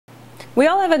We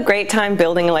all have a great time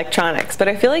building electronics, but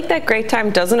I feel like that great time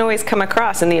doesn't always come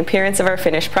across in the appearance of our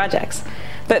finished projects.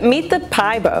 But meet the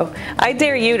Pibow. I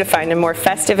dare you to find a more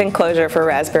festive enclosure for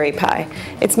Raspberry Pi.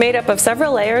 It's made up of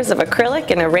several layers of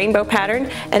acrylic in a rainbow pattern,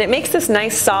 and it makes this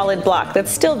nice solid block that's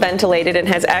still ventilated and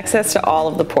has access to all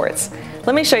of the ports.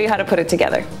 Let me show you how to put it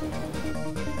together.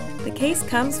 The case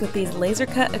comes with these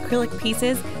laser-cut acrylic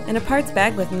pieces and a parts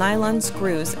bag with nylon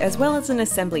screws, as well as an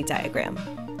assembly diagram.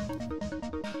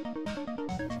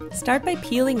 Start by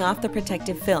peeling off the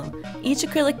protective film. Each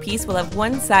acrylic piece will have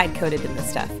one side coated in the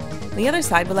stuff. The other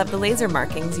side will have the laser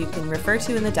markings you can refer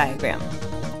to in the diagram.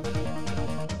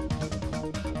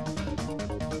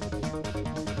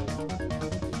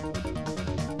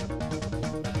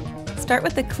 Start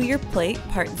with the clear plate,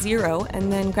 part 0,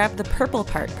 and then grab the purple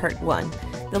part, part 1.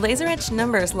 The laser etched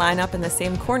numbers line up in the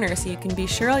same corner so you can be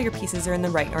sure all your pieces are in the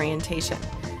right orientation.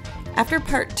 After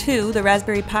part 2, the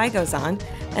Raspberry Pi goes on,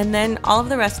 and then all of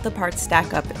the rest of the parts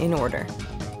stack up in order.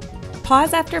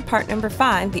 Pause after part number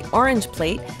 5, the orange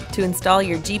plate, to install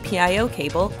your GPIO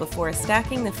cable before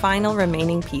stacking the final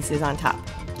remaining pieces on top.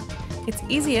 It's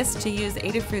easiest to use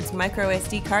Adafruit's micro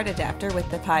SD card adapter with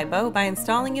the Pibow by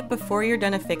installing it before you're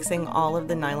done affixing all of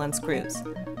the nylon screws.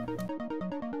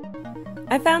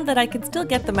 I found that I could still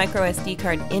get the micro SD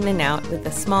card in and out with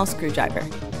a small screwdriver.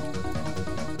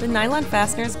 The nylon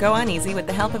fasteners go on easy with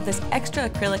the help of this extra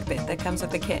acrylic bit that comes with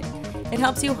the kit. It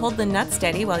helps you hold the nut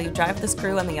steady while you drive the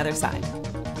screw on the other side.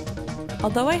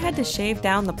 Although I had to shave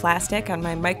down the plastic on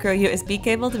my micro USB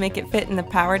cable to make it fit in the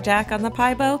power jack on the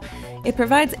Pibow, it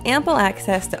provides ample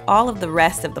access to all of the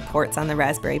rest of the ports on the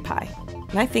Raspberry Pi.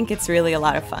 And I think it's really a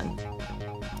lot of fun.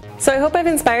 So I hope I've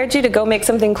inspired you to go make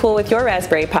something cool with your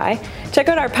Raspberry Pi. Check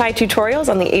out our Pi tutorials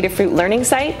on the Adafruit Learning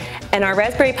site and our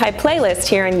Raspberry Pi playlist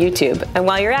here on YouTube. And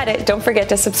while you're at it, don't forget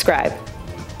to subscribe.